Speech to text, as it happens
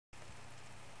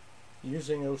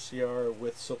using OCR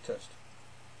with SilkTest.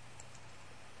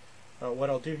 What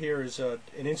I'll do here is an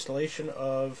installation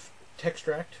of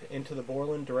TextRact into the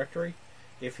Borland directory.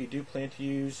 If you do plan to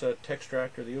use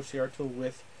TextRact or the OCR tool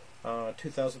with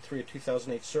 2003 or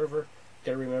 2008 server,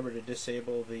 got to remember to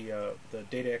disable the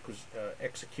data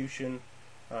execution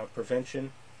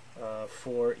prevention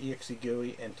for exe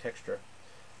GUI and Textra.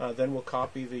 Then we'll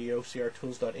copy the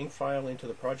OCRtools.inc file into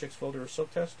the projects folder of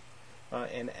SilkTest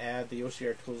and add the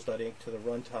OCRtools.inc to the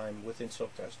runtime within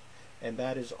SilkTest. And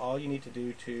that is all you need to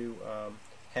do to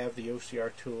have the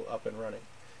OCR tool up and running.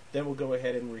 Then we'll go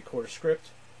ahead and record a script.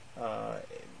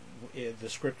 The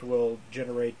script will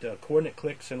generate coordinate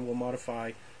clicks, and we'll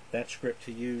modify that script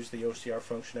to use the OCR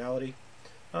functionality.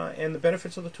 And the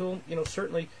benefits of the tool,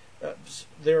 certainly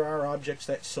there are objects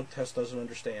that SilkTest doesn't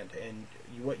understand, and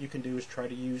what you can do is try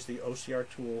to use the OCR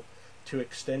tool to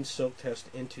extend SilkTest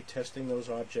into testing those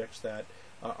objects that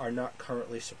are not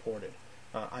currently supported.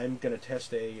 I'm going to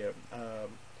test an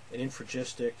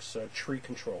infragistics tree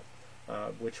control,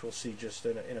 which we'll see just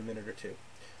in a minute or two.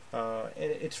 And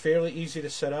it's fairly easy to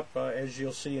set up, as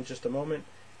you'll see in just a moment,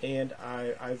 and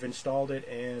I've installed it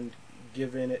and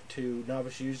given it to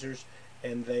novice users,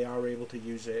 and they are able to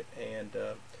use it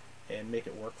and make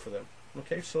it work for them.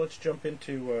 Okay, so let's jump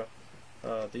into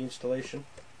the installation.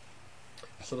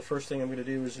 So the first thing I'm going to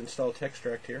do is install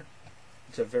TextRact here.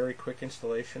 It's a very quick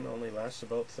installation, only lasts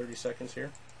about 30 seconds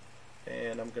here.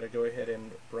 And I'm going to go ahead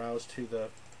and browse to the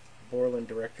Borland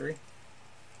directory.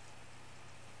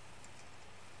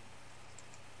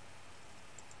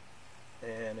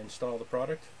 And install the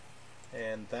product.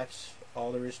 And that's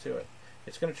all there is to it.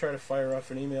 It's going to try to fire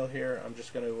off an email here. I'm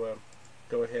just going to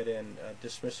go ahead and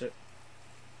dismiss it.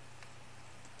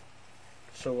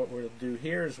 So what we'll do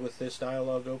here is, with this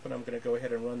dialog open, I'm going to go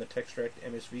ahead and run the TextRact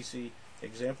MSVC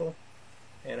example,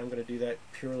 and I'm going to do that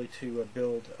purely to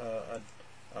build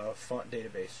a font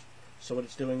database. So what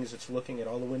it's doing is it's looking at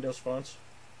all the Windows fonts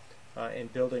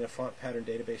and building a font pattern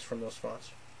database from those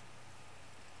fonts.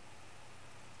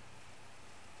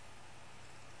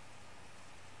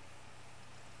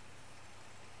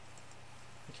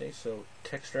 Okay, so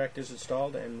TextRact is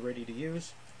installed and ready to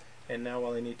use. And now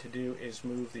all I need to do is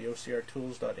move the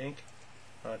OCRtools.inc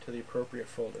to the appropriate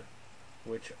folder,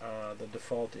 which the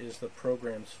default is the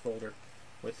Programs folder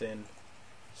within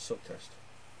SilkTest.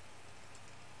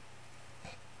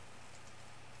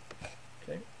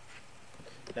 Okay.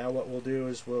 Now what we'll do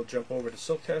is we'll jump over to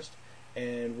SilkTest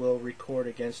and we'll record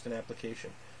against an application.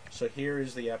 So here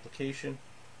is the application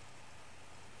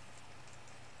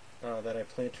that I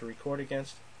plan to record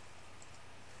against,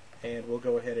 and we'll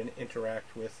go ahead and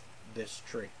interact with this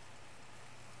tree.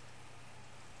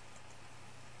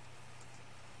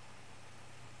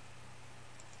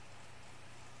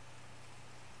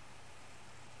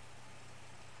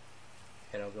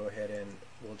 And I'll go ahead and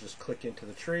we'll just click into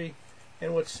the tree,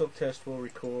 and what SilkTest will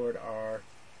record are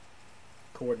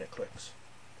coordinate clicks,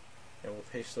 and we'll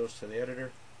paste those to the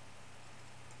editor.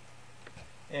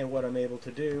 And what I'm able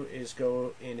to do is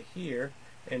go in here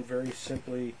and very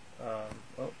simply,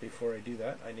 well, before I do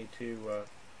that, I need to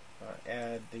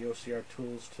add the OCR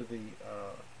tools to the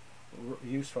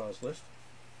use files list,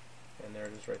 and there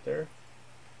it is right there.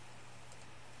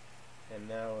 And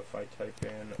now if I type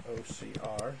in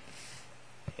OCR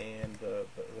and the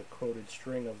quoted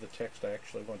string of the text I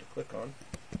actually want to click on,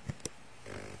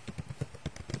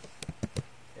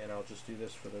 and I'll just do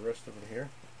this for the rest of it here.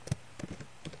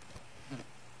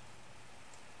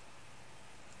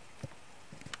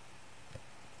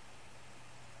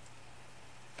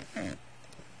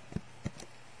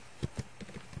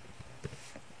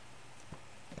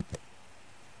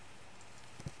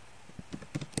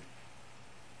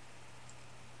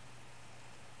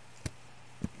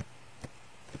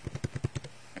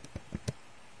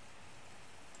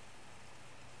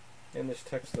 And this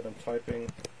text that I'm typing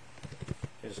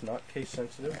is not case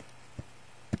sensitive.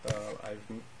 I've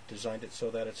designed it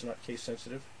so that it's not case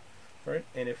sensitive. Right?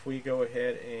 And if we go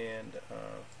ahead and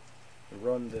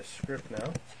run this script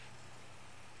now,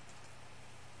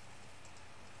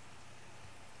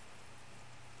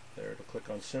 there, to click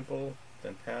on simple,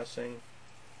 then passing,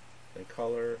 then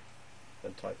color,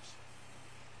 then types.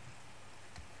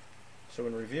 So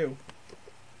in review,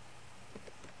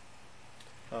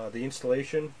 the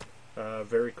installation,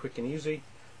 very quick and easy.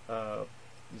 The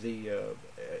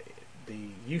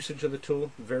usage of the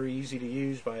tool, very easy to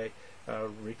use by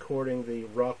recording the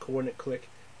raw coordinate click,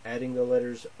 adding the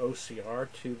letters OCR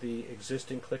to the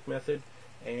existing click method,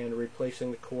 and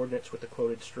replacing the coordinates with the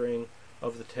quoted string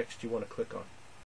of the text you want to click on.